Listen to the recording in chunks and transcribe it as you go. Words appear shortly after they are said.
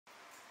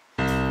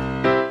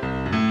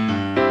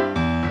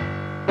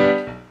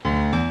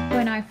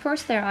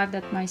first arrived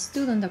at my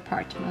student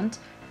apartment,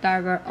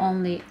 there were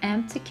only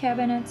empty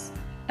cabinets,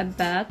 a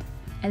bed,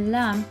 a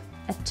lamp,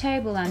 a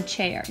table and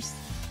chairs.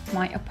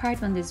 My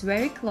apartment is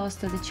very close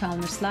to the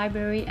Chalmers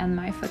library and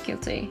my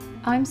faculty.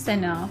 I'm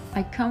Sena,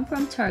 I come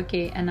from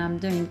Turkey and I'm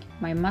doing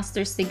my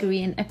master's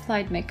degree in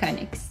applied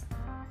mechanics.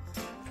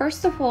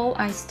 First of all,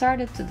 I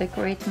started to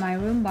decorate my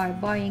room by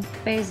buying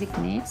basic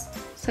needs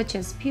such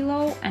as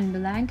pillow and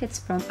blankets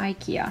from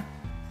IKEA.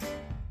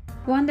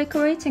 When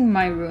decorating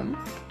my room,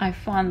 I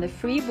found a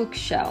free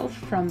bookshelf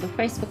from the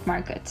Facebook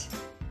market.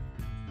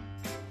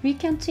 We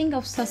can think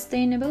of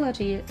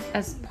sustainability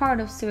as part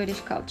of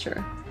Swedish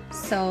culture.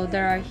 So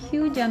there are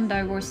huge and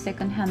diverse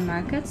second-hand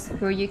markets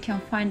where you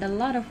can find a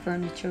lot of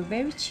furniture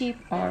very cheap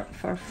or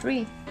for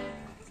free.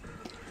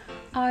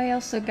 I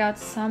also got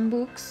some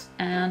books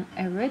and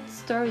a red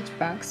storage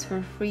box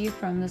for free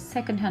from the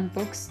second-hand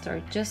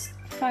bookstore just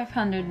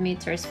 500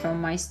 meters from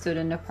my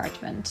student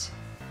apartment.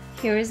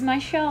 Here is my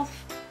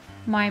shelf.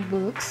 My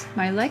books,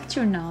 my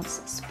lecture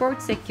notes,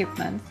 sports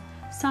equipment,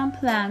 some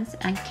plants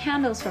and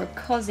candles for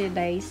cozy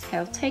days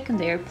have taken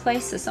their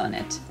places on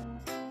it.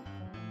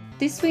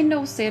 This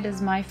window seat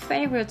is my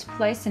favorite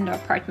place in the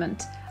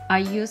apartment. I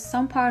use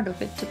some part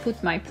of it to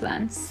put my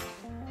plants.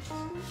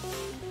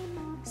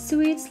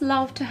 Swedes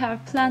love to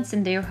have plants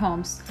in their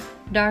homes.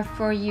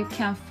 Therefore, you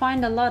can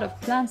find a lot of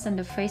plants in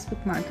the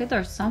Facebook market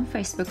or some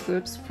Facebook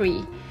groups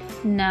free.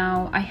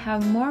 Now I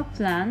have more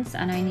plants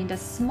and I need a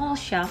small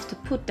shelf to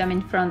put them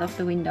in front of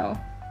the window.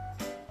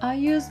 I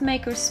use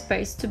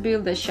Makerspace to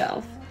build a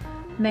shelf.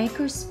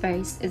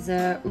 Makerspace is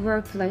a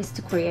workplace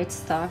to create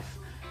stuff.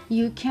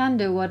 You can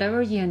do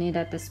whatever you need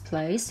at this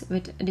place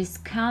with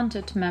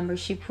discounted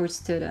membership for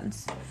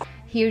students.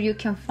 Here you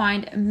can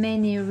find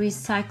many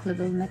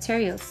recyclable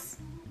materials.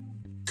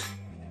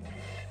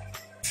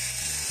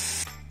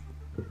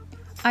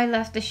 I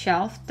left the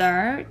shelf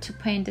there to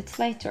paint it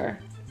later.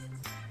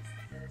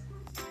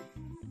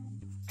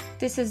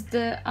 This is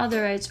the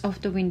other edge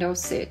of the window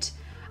seat.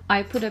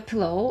 I put a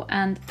pillow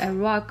and a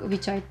rug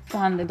which I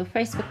found in the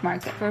Facebook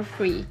market for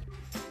free.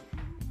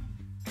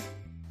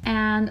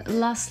 And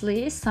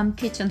lastly, some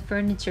kitchen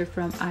furniture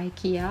from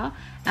IKEA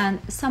and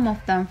some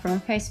of them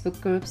from Facebook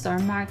groups or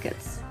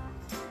markets.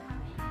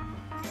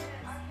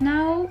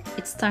 Now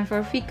it's time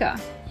for fika.